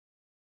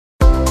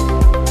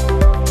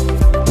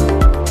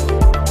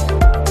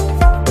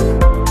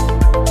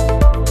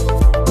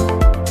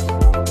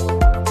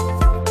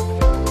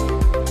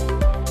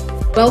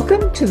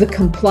Welcome to the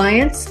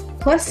Compliance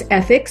plus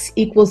Ethics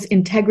equals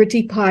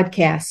Integrity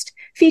podcast,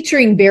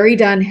 featuring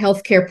BerryDunn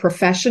healthcare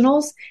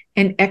professionals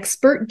and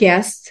expert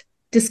guests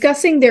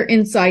discussing their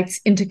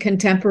insights into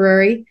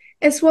contemporary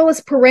as well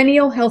as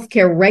perennial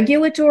healthcare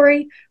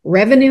regulatory,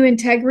 revenue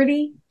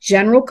integrity,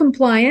 general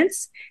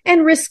compliance,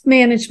 and risk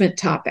management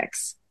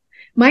topics.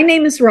 My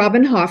name is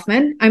Robyn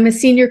Hoffmann. I'm a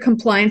Senior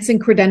Compliance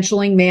and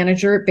Credentialing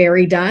Manager at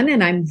BerryDunn,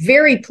 and I'm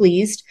very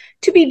pleased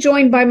to be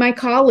joined by my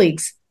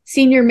colleagues,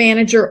 Senior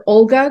Manager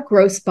Olga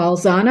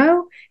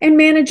Gross-Balzano and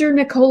Manager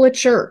Nicola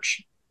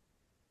Church.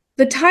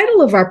 The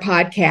title of our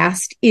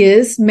podcast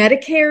is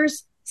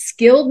Medicare's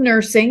Skilled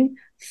Nursing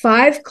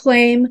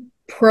 5-Claim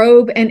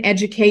Probe and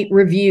Educate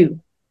Review.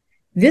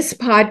 This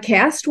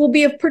podcast will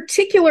be of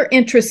particular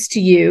interest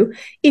to you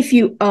if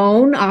you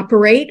own,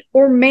 operate,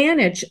 or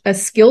manage a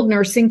skilled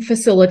nursing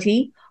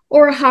facility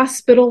or a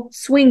hospital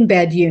swing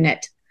bed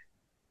unit.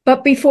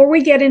 But before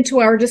we get into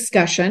our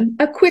discussion,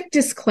 a quick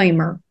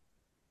disclaimer.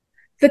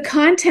 The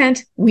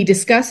content we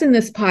discuss in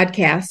this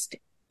podcast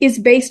is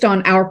based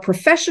on our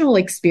professional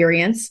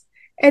experience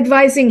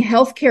advising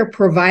healthcare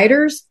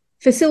providers,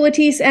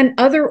 facilities, and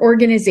other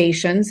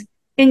organizations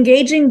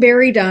engaging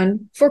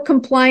BerryDunn for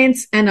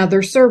compliance and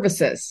other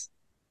services.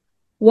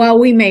 While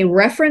we may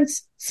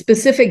reference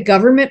specific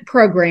government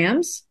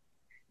programs,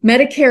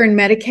 Medicare and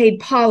Medicaid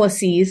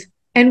policies,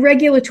 and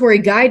regulatory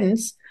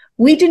guidance,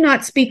 we do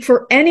not speak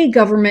for any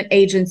government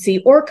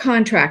agency or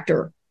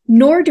contractor,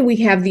 nor do we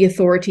have the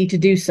authority to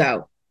do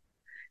so.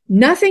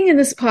 Nothing in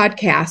this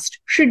podcast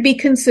should be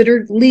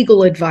considered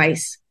legal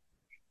advice.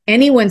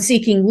 Anyone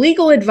seeking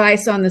legal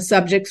advice on the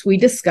subjects we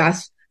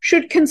discuss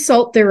should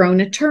consult their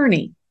own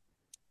attorney.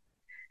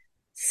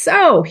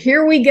 So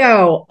here we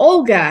go.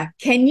 Olga,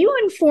 can you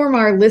inform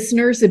our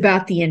listeners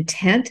about the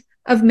intent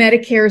of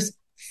Medicare's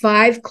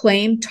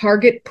 5-claim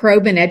target,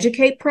 probe, and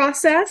educate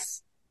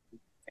process?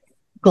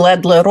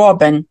 Gladly,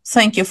 Robyn.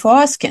 Thank you for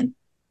asking.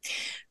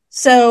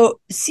 So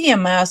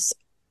CMS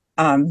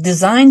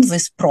designed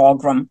this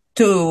program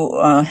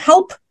to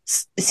help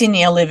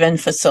senior living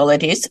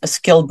facilities,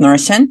 skilled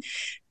nursing,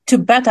 to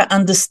better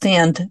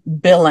understand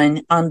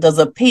billing under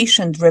the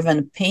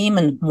patient-driven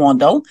payment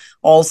model,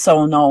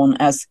 also known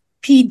as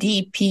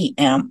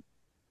PDPM.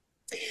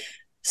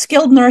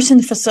 Skilled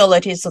nursing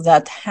facilities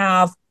that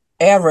have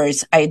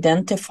errors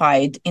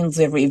identified in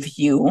the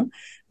review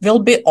will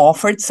be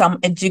offered some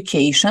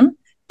education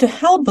to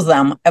help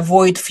them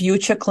avoid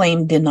future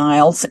claim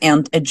denials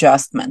and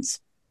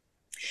adjustments.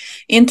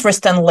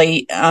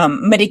 Interestingly,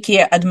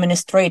 Medicare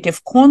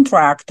administrative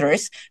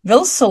contractors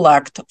will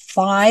select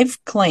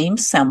 5 claim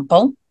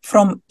samples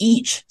from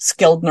each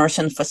skilled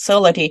nursing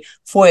facility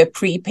for a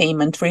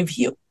prepayment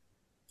review.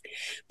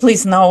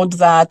 Please note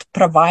that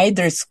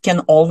providers can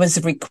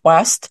always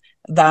request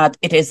that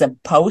it is a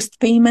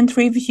post-payment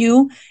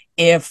review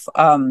if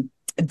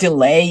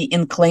delay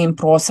in claim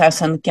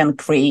processing can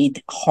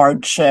create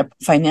hardship,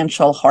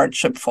 financial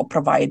hardship for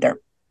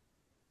provider.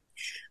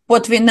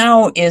 What we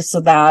know is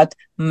that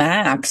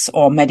MACs,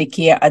 or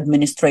Medicare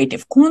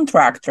administrative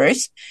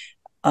contractors,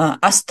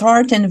 are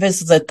starting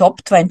with the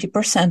top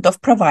 20%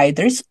 of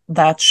providers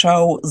that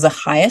show the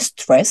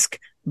highest risk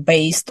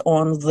based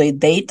on the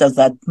data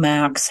that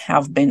MACs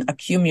have been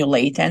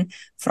accumulating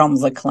from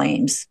the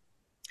claims.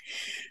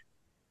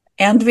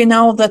 And we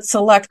know that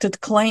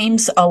selected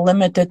claims are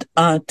limited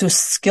to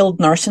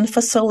skilled nursing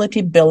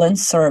facility billing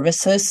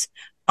services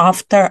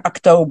after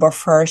October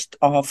 1st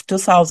of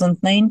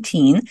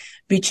 2019,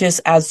 which is,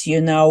 as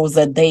you know,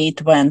 the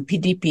date when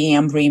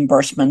PDPM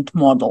reimbursement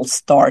model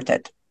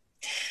started.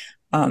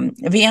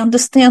 We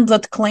understand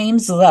that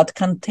claims that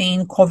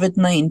contain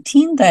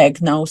COVID-19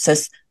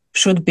 diagnosis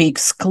should be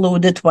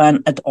excluded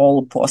when at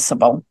all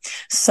possible.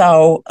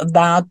 So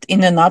that,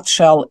 in a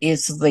nutshell,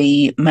 is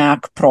the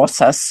MAC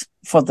process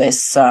for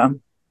this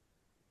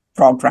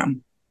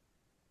program.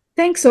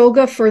 Thanks,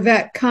 Olga, for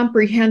that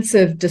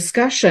comprehensive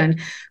discussion.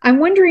 I'm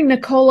wondering,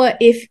 Nicola,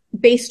 if,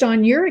 based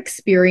on your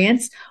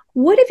experience,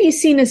 what have you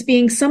seen as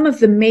being some of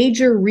the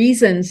major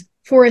reasons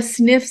for a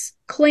SNF's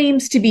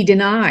claims to be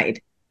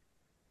denied?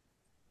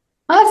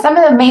 Well, some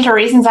of the major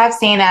reasons I've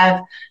seen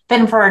have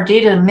been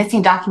due to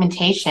missing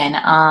documentation,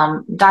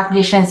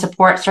 documentation and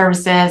support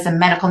services and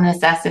medical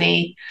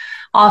necessity.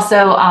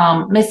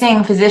 Also,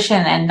 missing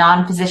physician and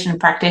non-physician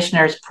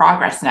practitioners'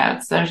 progress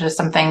notes. Those are just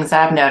some things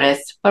I've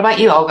noticed. What about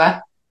you,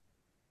 Olga?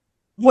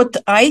 What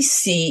I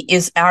see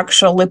is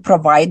actually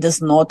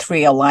providers not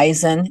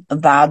realizing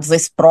that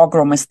this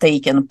program is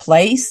taking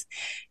place,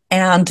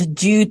 and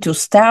due to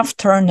staff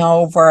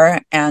turnover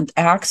and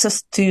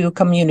access to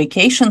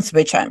communications,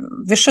 which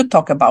we should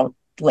talk about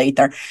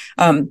later,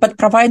 but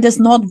providers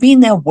not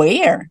being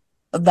aware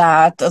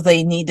that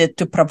they needed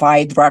to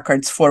provide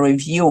records for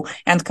review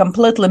and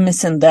completely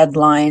missing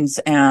deadlines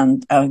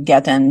and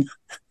getting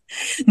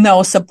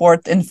no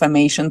support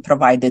information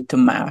provided to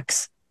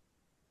MACs.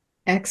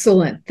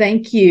 Excellent.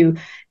 Thank you.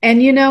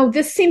 And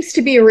this seems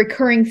to be a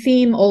recurring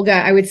theme, Olga,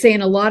 I would say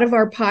in a lot of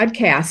our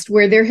podcasts,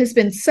 where there has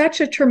been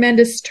such a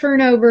tremendous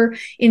turnover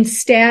in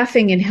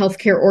staffing in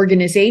healthcare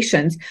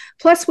organizations.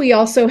 Plus, we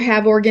also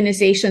have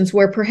organizations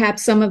where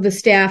perhaps some of the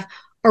staff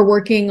are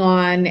working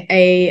on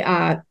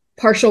a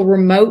partial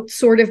remote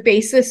sort of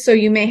basis. So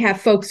you may have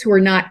folks who are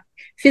not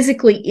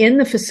physically in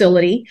the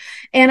facility.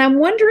 And I'm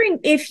wondering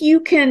if you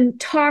can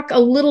expound a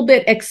little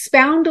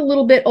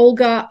bit,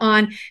 Olga,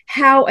 on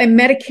how a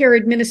Medicare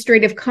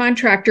administrative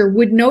contractor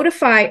would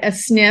notify a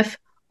SNF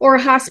or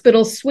a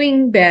hospital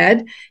swing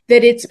bed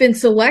that it's been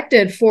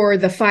selected for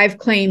the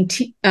 5-claim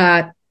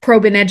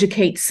probe and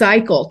educate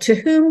cycle. To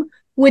whom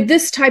would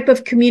this type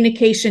of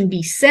communication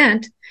be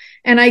sent?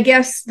 And I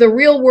guess the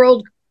real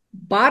world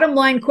bottom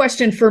line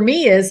question for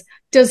me is,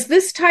 does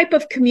this type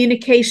of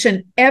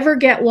communication ever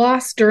get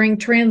lost during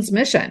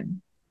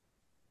transmission?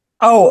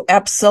 Oh,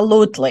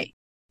 absolutely.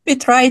 We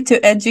try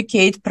to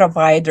educate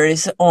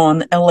providers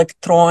on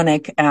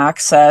electronic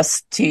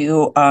access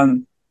to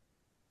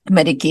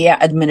Medicare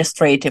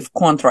administrative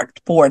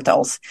contract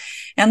portals.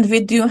 And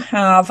we do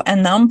have a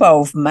number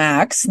of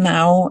MACs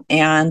now,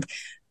 and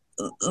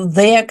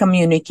their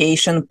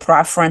communication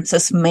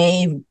preferences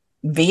may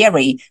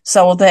vary.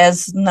 So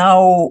there's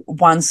no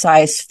one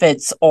size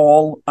fits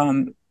all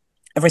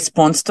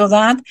response to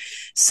that.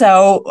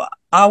 So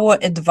our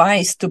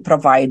advice to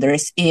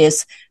providers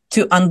is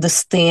to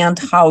understand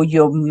how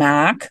your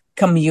MAC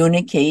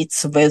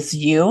communicates with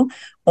you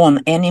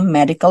on any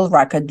medical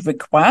record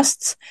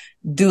requests.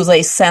 Do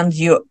they send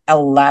you a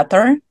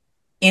letter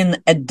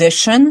in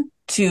addition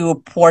to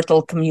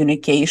portal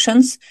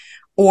communications,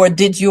 or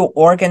did your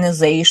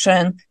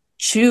organization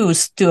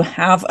choose to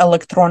have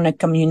electronic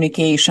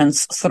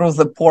communications through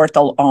the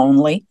portal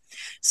only?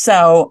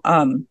 So,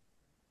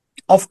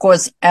 of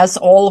course, as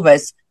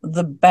always,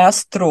 the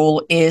best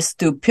rule is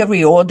to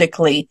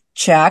periodically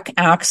check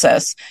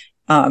access.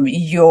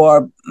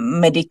 Your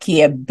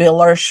Medicare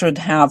biller should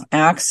have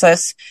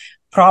access.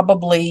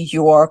 Probably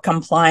your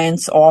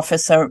compliance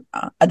officer,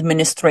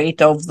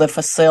 administrator of the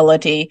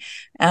facility,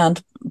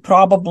 and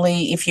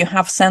probably if you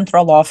have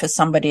central office,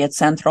 somebody at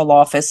central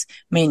office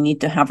may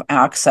need to have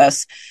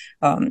access.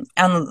 And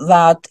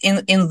that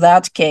in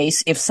that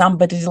case, if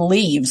somebody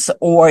leaves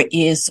or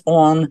is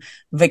on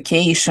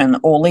vacation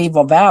or leave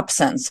of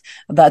absence,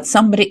 that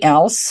somebody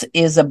else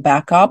is a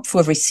backup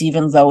for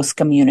receiving those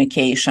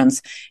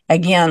communications.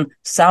 Again,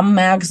 some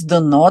MACs do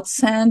not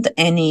send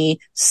any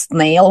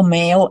snail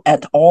mail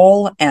at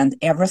all, and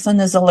everything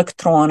is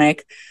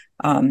electronic.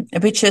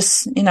 Which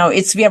is,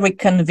 it's very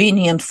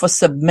convenient for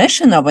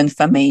submission of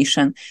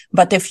information.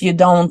 But if you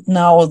don't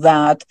know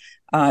that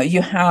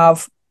you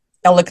have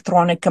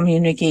electronic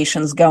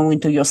communications go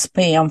into your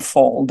spam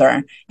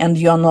folder and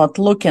you're not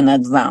looking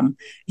at them,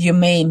 you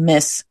may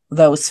miss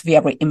those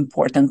very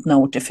important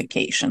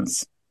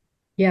notifications.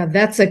 Yeah,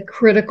 that's a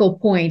critical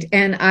point.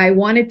 And I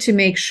wanted to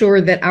make sure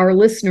that our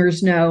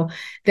listeners know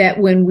that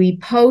when we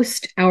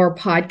post our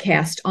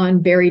podcast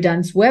on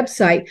BerryDunn's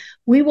website,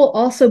 we will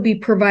also be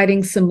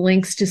providing some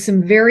links to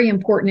some very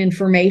important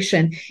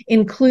information,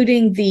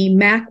 including the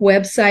MAC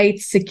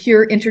website,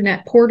 secure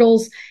internet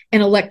portals,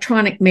 and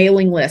electronic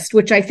mailing list,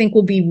 which I think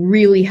will be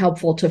really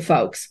helpful to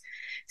folks.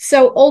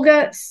 So,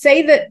 Olga,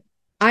 say that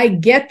I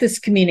get this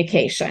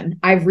communication,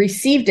 I've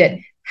received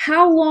it.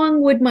 How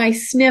long would my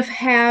SNF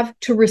have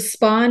to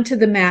respond to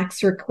the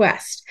MAC's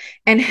request?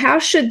 And how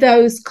should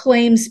those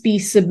claims be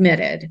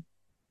submitted?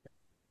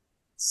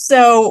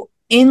 So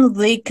in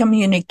the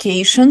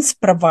communications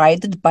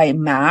provided by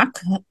MAC,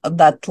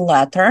 that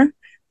letter,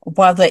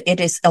 whether it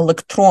is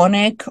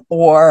electronic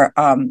or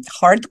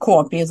hard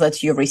copy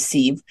that you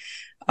receive,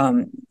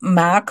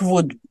 MAC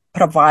would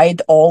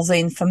provide all the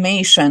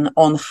information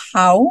on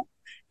how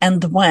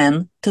and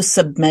when to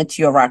submit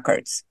your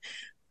records.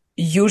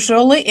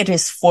 Usually it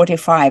is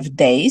 45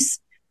 days.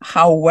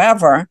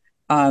 However,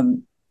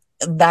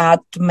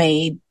 that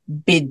may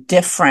be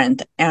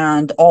different.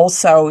 And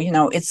also,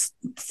 it's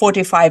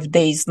 45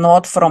 days,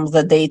 not from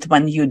the date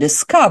when you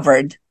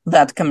discovered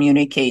that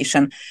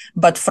communication,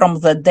 but from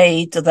the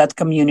date that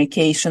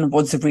communication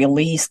was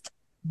released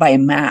by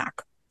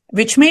MAC,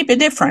 which may be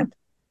different.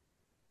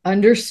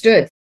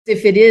 Understood.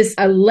 If it is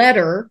a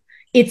letter,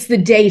 it's the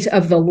date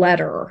of the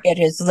letter. It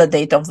is the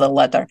date of the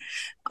letter.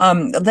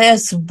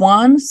 There's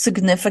one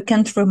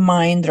significant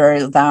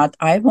reminder that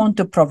I want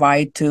to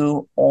provide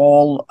to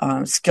all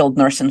skilled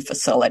nursing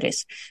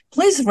facilities.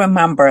 Please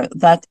remember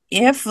that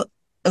if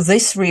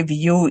this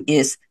review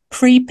is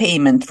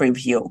prepayment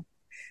review,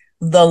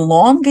 the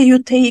longer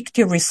you take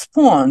to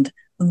respond,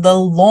 the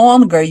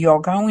longer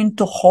you're going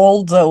to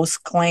hold those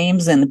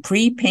claims in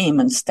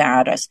prepayment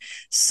status.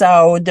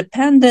 So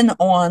depending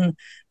on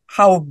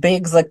how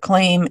big the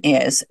claim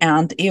is,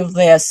 and if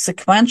there's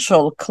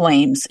sequential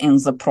claims in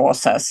the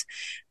process,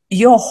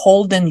 you're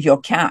holding your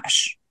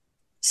cash.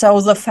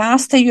 So the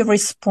faster you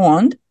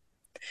respond,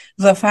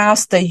 the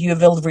faster you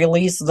will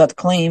release that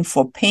claim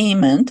for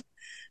payment.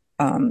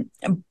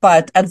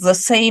 But at the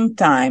same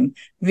time,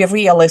 we're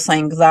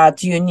realizing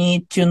that you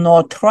need to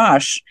not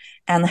rush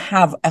and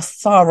have a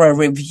thorough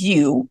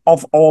review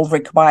of all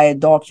required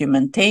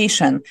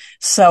documentation,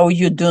 so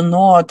you do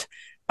not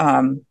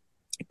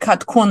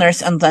cut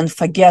corners and then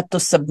forget to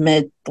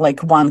submit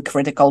like one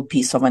critical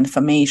piece of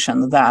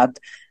information that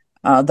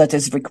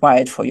is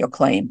required for your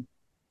claim.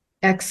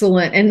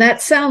 Excellent. And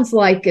that sounds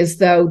like as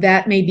though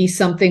that may be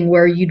something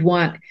where you'd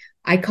want,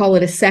 I call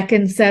it a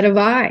second set of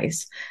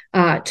eyes,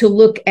 to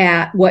look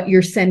at what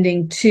you're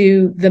sending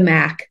to the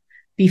MAC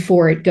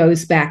before it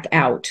goes back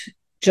out,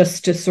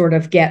 just to sort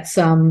of get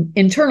some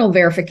internal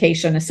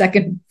verification, a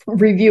second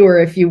reviewer,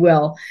 if you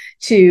will,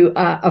 to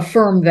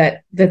affirm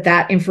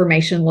that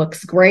information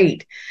looks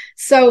great.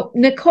 So,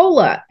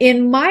 Nicola,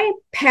 in my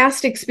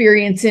past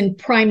experience in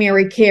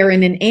primary care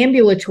and in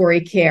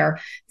ambulatory care,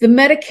 the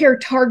Medicare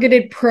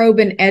Targeted Probe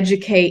and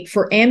Educate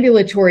for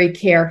ambulatory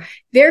care,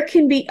 there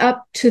can be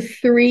up to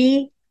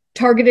 3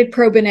 Targeted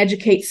Probe and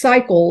Educate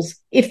cycles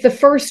if the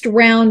first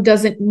round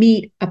doesn't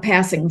meet a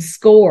passing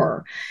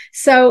score.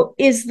 So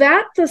is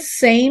that the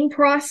same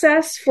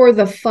process for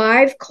the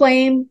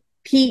 5-claim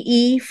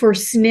PE for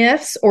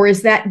SNFs, or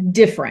is that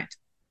different?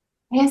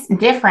 It's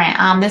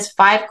different. This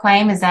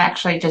 5-claim is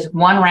actually just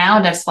one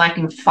round of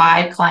selecting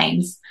 5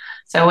 claims.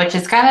 So, which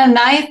is kind of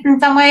nice in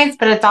some ways,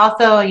 but it's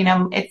also,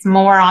 it's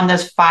more on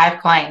those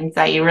 5 claims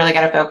that you really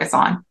got to focus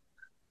on.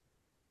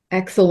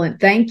 Excellent.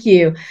 Thank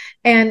you.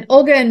 And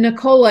Olga and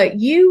Nicola,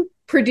 you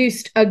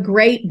produced a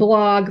great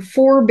blog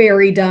for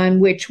BerryDunn,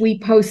 which we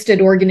posted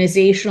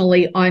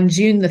organizationally on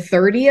June the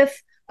 30th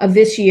of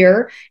this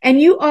year.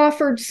 And you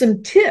offered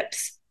some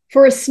tips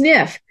for a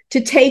SNF to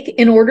take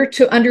in order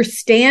to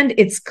understand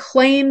its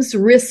claims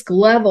risk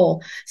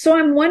level. So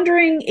I'm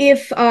wondering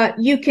if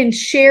you can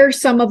share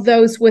some of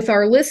those with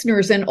our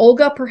listeners. And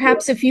Olga,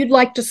 perhaps if you'd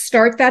like to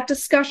start that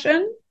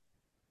discussion.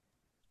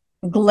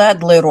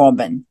 Gladly,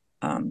 Robyn.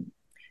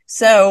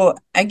 So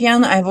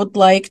again, I would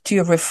like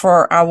to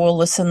refer our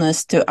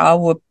listeners to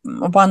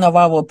one of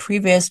our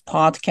previous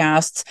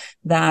podcasts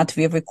that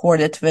we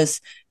recorded with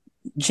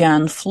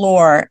Jan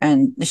Floor,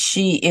 and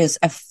she is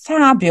a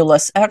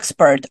fabulous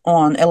expert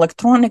on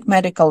electronic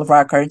medical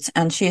records,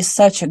 and she is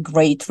such a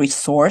great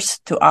resource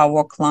to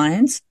our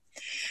clients.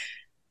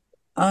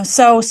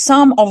 So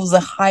some of the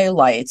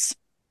highlights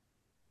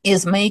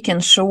is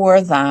making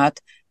sure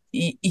that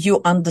you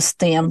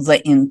understand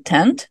the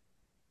intent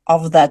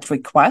of that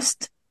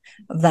request,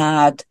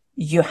 that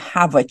you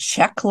have a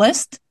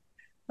checklist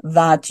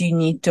that you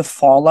need to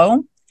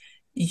follow.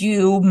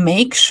 You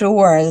make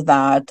sure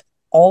that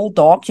all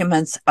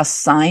documents are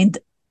signed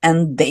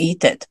and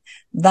dated.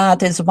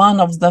 That is one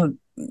of the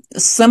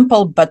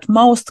simple but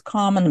most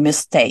common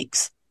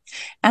mistakes.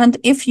 And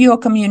if your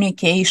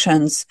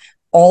communications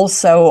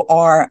also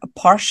are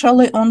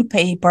partially on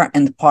paper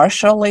and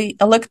partially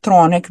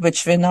electronic,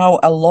 which we know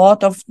a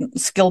lot of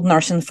skilled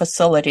nursing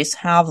facilities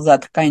have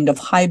that kind of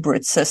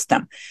hybrid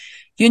system,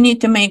 you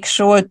need to make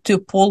sure to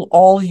pull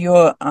all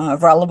your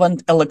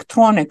relevant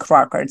electronic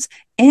records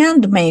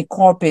and make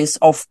copies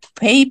of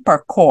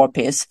paper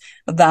copies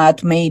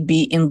that may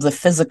be in the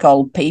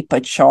physical paper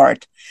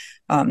chart,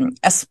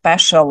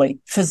 especially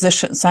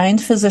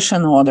signed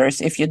physician orders.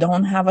 If you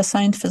don't have a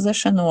signed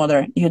physician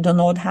order, you do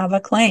not have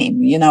a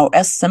claim,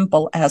 as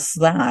simple as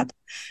that.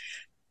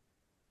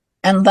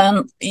 And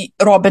then,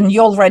 Robyn,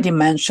 you already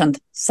mentioned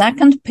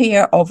second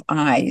pair of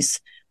eyes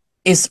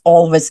is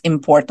always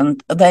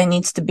important. There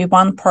needs to be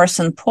one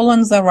person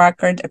pulling the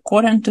record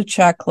according to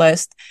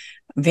checklist,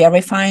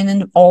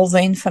 verifying all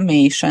the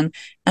information,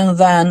 and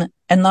then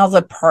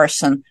another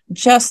person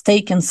just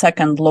taking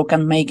second look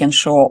and making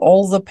sure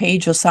all the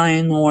pages are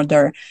in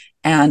order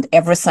and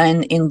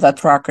everything in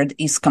that record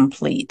is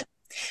complete.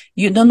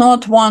 You do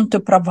not want to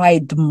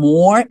provide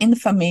more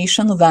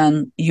information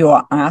than you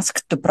are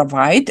asked to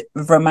provide.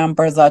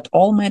 Remember that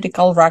all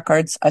medical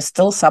records are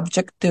still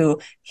subject to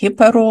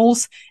HIPAA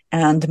rules,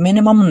 and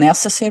minimum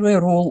necessary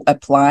rule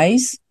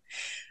applies.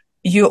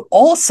 You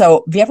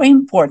also, very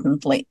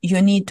importantly,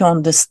 you need to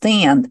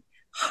understand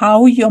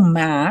how your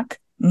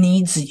MAC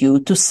needs you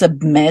to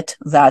submit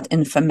that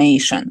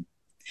information.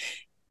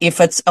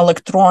 If it's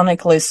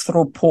electronically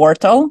through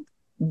portal,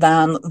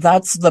 then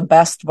that's the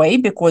best way,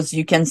 because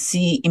you can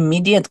see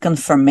immediate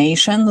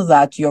confirmation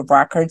that your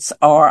records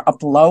are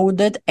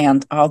uploaded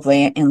and are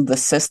there in the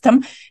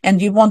system.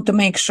 And you want to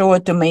make sure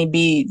to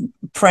maybe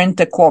print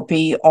a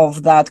copy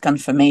of that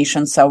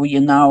confirmation so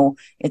you know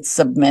it's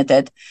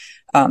submitted.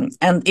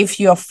 And if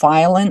you're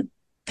filing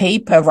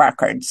paper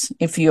records,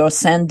 if you're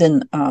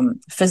sending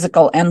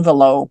physical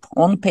envelope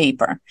on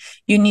paper,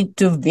 you need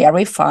to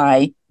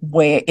verify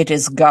where it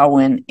is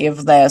going, if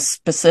there's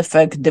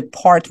specific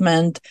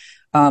department,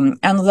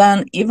 and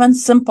then even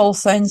simple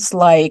things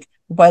like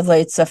whether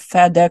it's a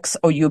FedEx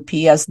or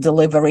UPS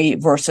delivery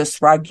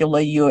versus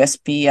regular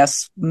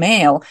USPS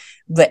mail,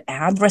 the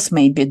address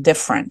may be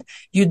different.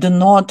 You do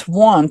not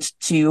want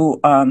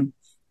to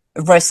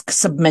risk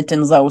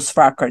submitting those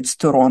records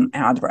to wrong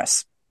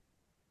address.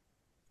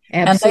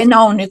 Absolutely. And I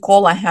know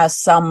Nicola has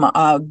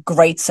some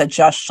great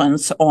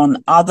suggestions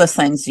on other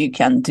things you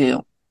can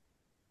do.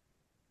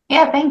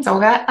 Yeah, thanks,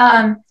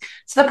 Olga.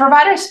 So the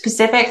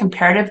provider-specific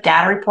comparative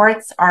data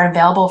reports are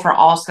available for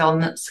all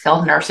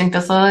skilled nursing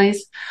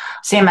facilities.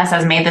 CMS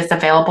has made this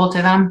available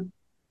to them.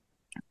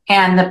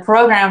 And the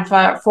program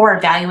for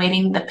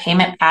evaluating the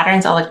payment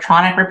patterns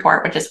electronic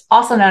report, which is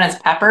also known as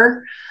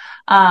PEPR,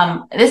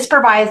 this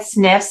provides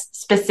SNFs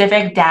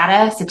specific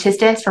data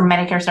statistics for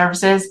Medicare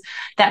services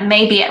that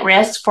may be at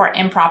risk for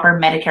improper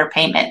Medicare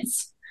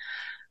payments.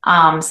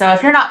 So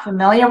if you're not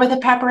familiar with the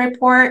PEPR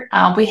report,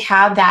 we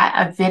have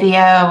a video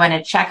and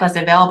a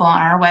checklist available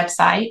on our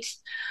website.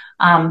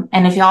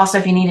 And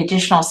if you need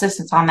additional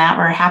assistance on that,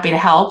 we're happy to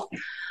help.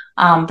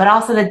 But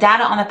also the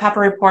data on the PEPR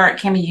report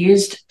can be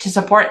used to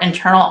support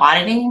internal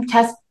auditing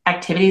test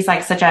activities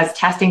such as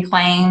testing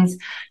claims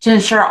to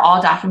ensure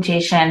all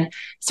documentation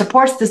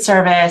supports the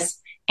service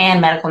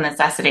and medical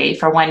necessity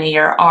for when you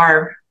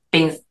are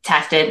being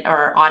tested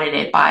or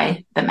audited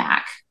by the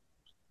MAC.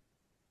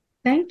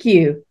 Thank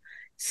you.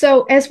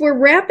 So as we're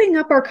wrapping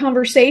up our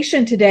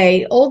conversation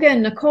today, Olga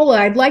and Nicola,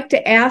 I'd like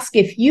to ask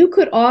if you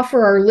could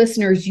offer our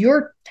listeners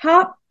your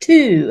top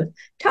two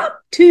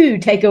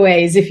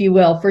takeaways, if you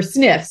will, for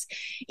SNFs,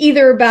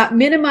 either about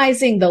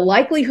minimizing the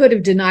likelihood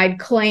of denied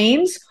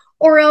claims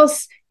or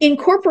else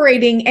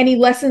incorporating any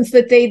lessons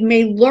that they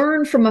may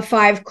learn from a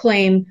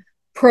 5-claim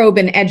probe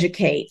and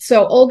educate.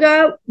 So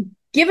Olga,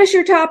 give us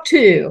your top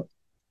two.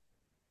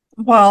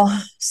 Well,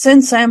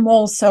 since I'm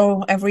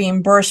also a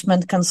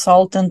reimbursement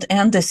consultant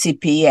and a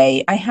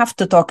CPA, I have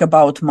to talk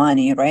about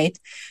money, right?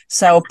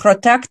 So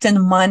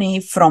protecting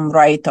money from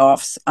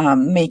write-offs,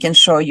 making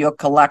sure you're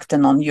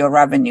collecting on your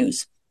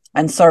revenues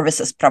and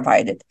services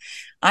provided.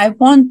 I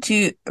want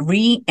to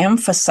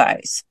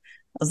re-emphasize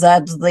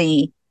that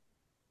the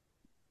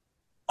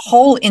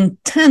whole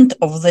intent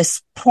of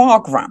this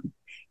program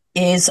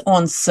is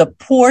on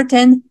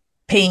supporting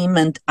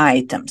payment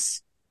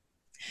items.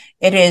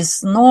 It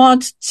is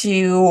not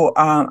to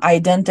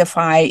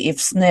identify if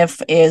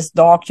SNF is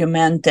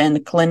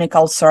documenting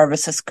clinical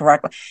services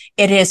correctly.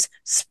 It is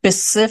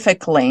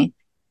specifically,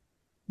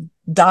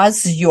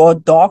 does your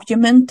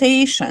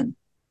documentation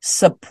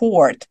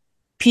support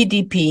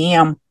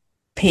PDPM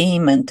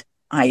payment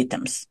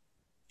items?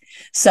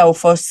 So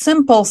for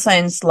simple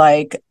things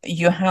like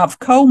you have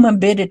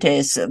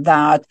comorbidities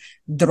that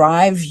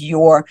drive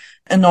your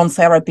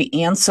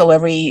non-therapy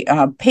ancillary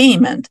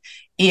payment,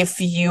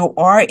 if you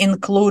are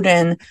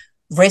including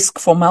risk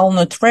for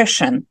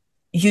malnutrition,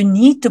 you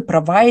need to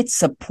provide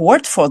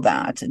support for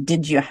that.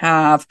 Did you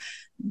have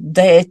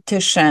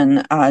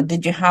dietitian?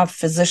 Did you have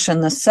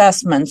physician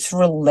assessments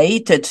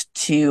related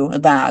to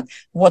that?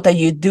 What are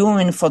you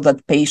doing for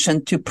that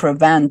patient to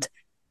prevent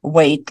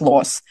weight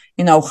loss?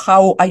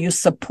 How are you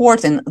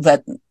supporting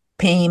that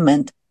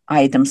payment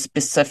item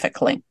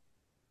specifically?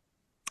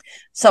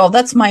 So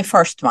that's my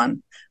first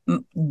one.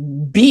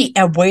 Be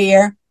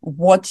aware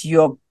what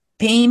your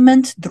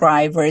payment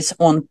drivers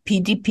on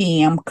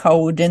PDPM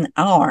coding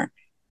are,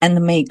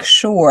 and make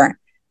sure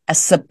a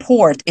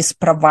support is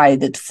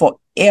provided for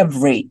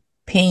every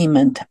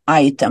payment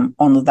item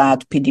on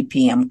that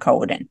PDPM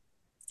coding.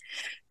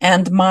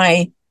 And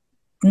my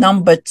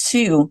number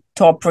 2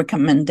 top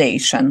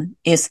recommendation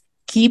is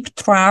keep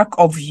track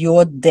of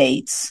your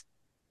dates.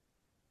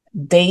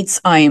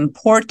 Dates are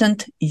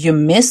important. You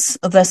miss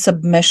the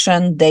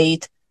submission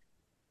date,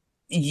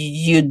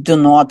 you do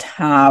not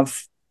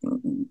have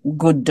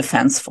good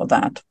defense for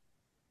that.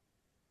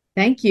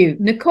 Thank you.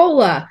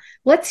 Nicola,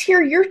 let's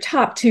hear your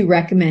top 2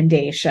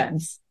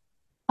 recommendations.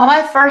 Well,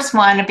 my first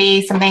one would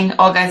be something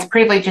Olga's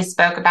previously just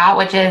spoke about,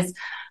 which is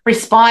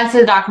respond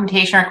to the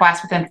documentation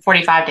request within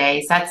 45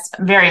 days. That's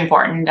very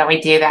important that we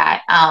do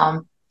that.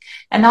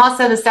 And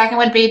also the second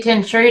would be to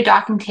ensure your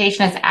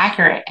documentation is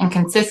accurate and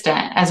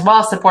consistent, as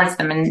well as supports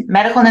the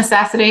medical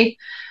necessity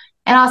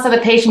and also the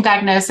patient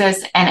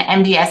diagnosis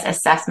and MDS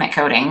assessment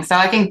coding. So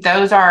I think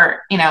those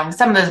are,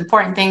 some of those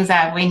important things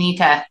that we need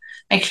to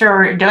make sure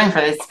we're doing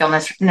for these skilled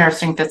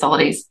nursing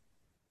facilities.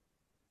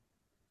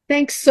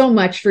 Thanks so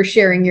much for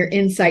sharing your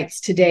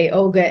insights today,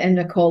 Olga and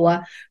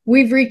Nicola.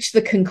 We've reached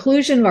the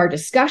conclusion of our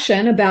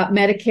discussion about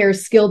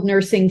Medicare's skilled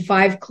nursing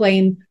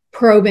 5-claim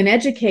probe and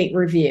educate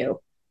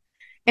review.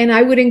 And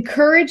I would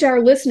encourage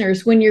our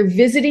listeners, when you're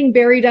visiting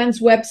BerryDunn's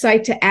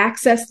website to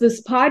access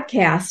this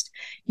podcast,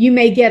 you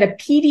may get a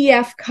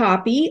PDF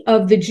copy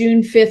of the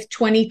June 5th,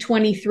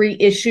 2023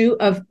 issue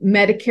of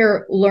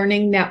Medicare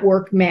Learning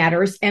Network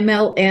Matters,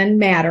 MLN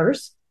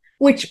Matters,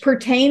 which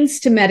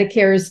pertains to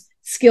Medicare's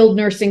skilled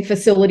nursing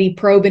facility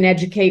probe and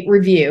educate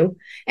review,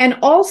 and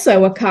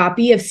also a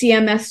copy of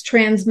CMS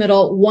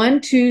Transmittal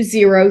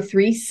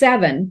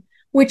 12037,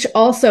 which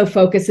also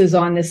focuses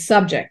on this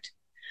subject.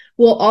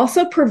 We'll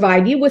also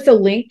provide you with a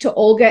link to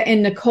Olga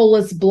and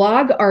Nicola's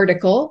blog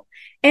article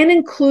and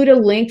include a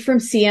link from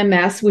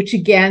CMS, which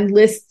again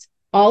lists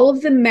all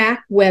of the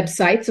MAC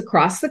websites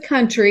across the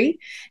country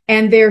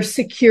and their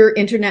secure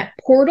internet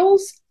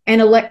portals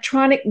and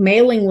electronic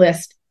mailing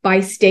list by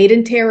state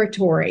and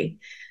territory.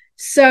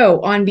 So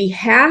on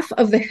behalf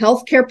of the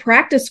healthcare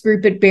practice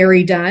group at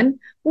BerryDunn,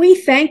 we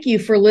thank you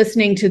for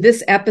listening to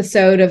this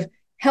episode of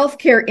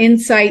Healthcare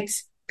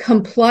Insights,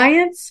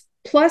 Compliance,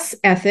 plus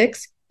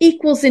ethics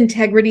equals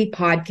integrity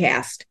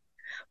podcast.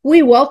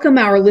 We welcome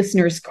our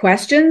listeners'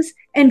 questions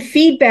and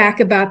feedback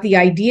about the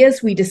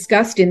ideas we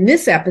discussed in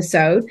this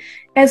episode,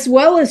 as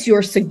well as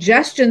your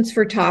suggestions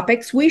for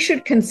topics we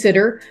should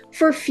consider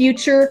for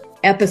future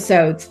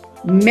episodes.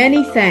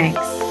 Many thanks.